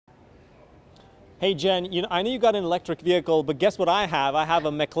Hey Jen, I know you got an electric vehicle, but guess what I have? I have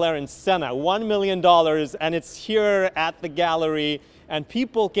a McLaren Senna, $1 million, and it's here at the gallery, and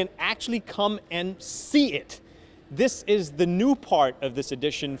people can actually come and see it. This is the new part of this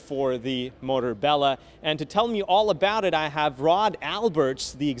edition for the Motor Bella, and to tell me all about it, I have Rod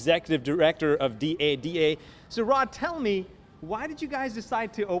Alberts, the executive director of DADA. So Rod, tell me, why did you guys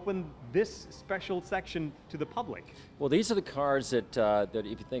decide to open this special section to the public? Well, these are the cars that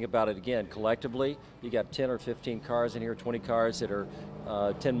if you think about it again, collectively, you got 10 or 15 cars in here, 20 cars that are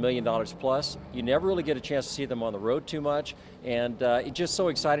 $10 million plus. You never really get a chance to see them on the road too much, and it's just so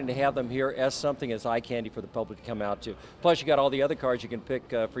exciting to have them here as something as eye candy for the public to come out to. Plus, you got all the other cars you can pick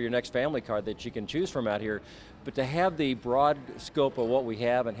for your next family car that you can choose from out here. But to have the broad scope of what we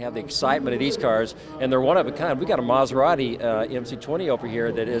have and have the excitement of these cars, and they're one of a kind. We got a Maserati MC20 over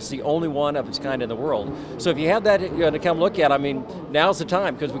here that is the only one of its kind in the world. So if you have that to come look at, I mean, now's the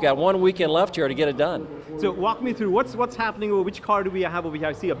time, because we got one weekend left here to get it done. So walk me through what's happening. Which car do we have over here?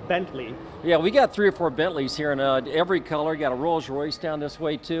 I see a Bentley. Yeah, we got 3 or 4 Bentleys here in every color. Got a Rolls Royce down this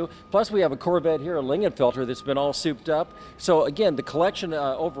way too. Plus we have a Corvette here, a Lingenfelter that's been all souped up. So again, the collection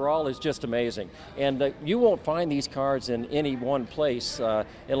overall is just amazing. And you won't find these cars in any one place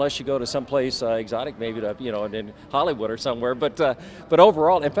unless you go to someplace exotic, maybe to in Hollywood or somewhere. But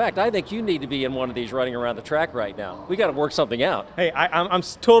overall, in fact, I think you need to be in one of these running around the track right now. We got to work something out. Hey, I'm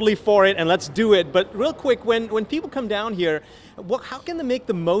totally for it, and let's do it. But real quick, when people come down here, how can they make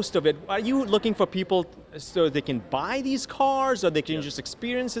the most of it? Are you looking for people so they can buy these cars, or they can just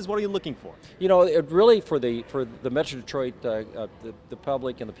experience this? What are you looking for? It really for the Metro Detroit, the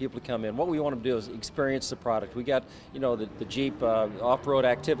public and the people to come in, what we want to do is experience the product. We got the Jeep off-road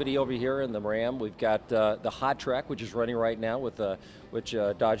activity over here in the Ram. We've got the Hot Track, which is running right now with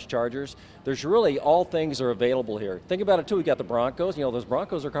Dodge Chargers. There's really all things are available here. Think about it too. We got the Broncos. Those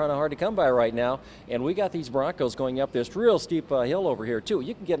Broncos are kind of hard to come by right now, and we got these Broncos going up this real steep hill over here too.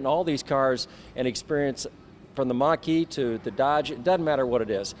 You can get in all these cars and experience from the Mach-E to the Dodge. It doesn't matter what it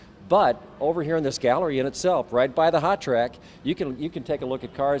is. But over here in this gallery in itself, right by the Hot Track, you can take a look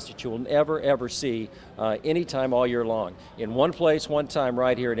at cars that you will never ever see anytime all year long. In one place, one time,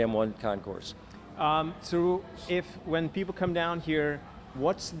 right here at M1 Concourse. So when people come down here,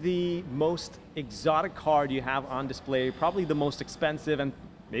 what's the most exotic car do you have on display? Probably the most expensive, and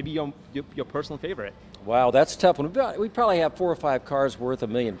maybe your personal favorite. Wow, that's a tough one. We probably have 4 or 5 cars worth $1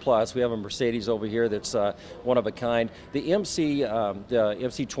 million plus. We have a Mercedes over here that's one of a kind. The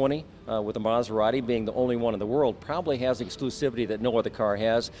MC20 with the Maserati being the only one in the world probably has exclusivity that no other car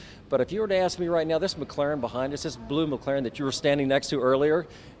has. But if you were to ask me right now, this McLaren behind us, this blue McLaren that you were standing next to earlier,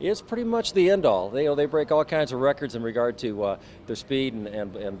 is pretty much the end all. They break all kinds of records in regard to their speed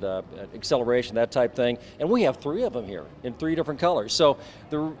and acceleration, that type thing. And we have 3 of them here in 3 different colors. So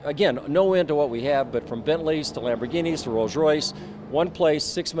again, no end to what we have, but from Bentleys to Lamborghinis to Rolls Royce, one place,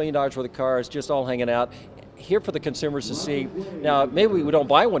 $6 million worth of cars, just all hanging out here for the consumers to see. Now, maybe we don't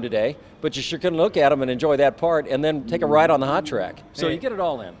buy one today, but you sure can look at them and enjoy that part, and then take a ride on the Hot Track. So you get it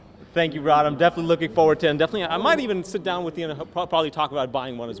all in. Thank you, Rod. I'm definitely looking forward to it. And definitely, I might even sit down with you and probably talk about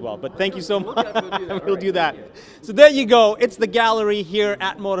buying one as well. But thank you so much. We'll do that. So there you go. It's the gallery here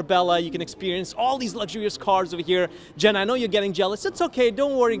at Motor Bella. You can experience all these luxurious cars over here. Jen, I know you're getting jealous. It's okay.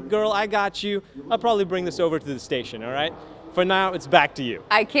 Don't worry, girl. I got you. I'll probably bring this over to the station, all right? For now, it's back to you.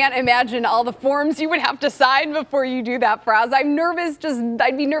 I can't imagine all the forms you would have to sign before you do that, Faraz. I'd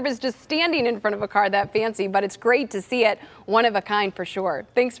be nervous just standing in front of a car that fancy, but it's great to see it. One of a kind for sure.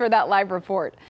 Thanks for that live report.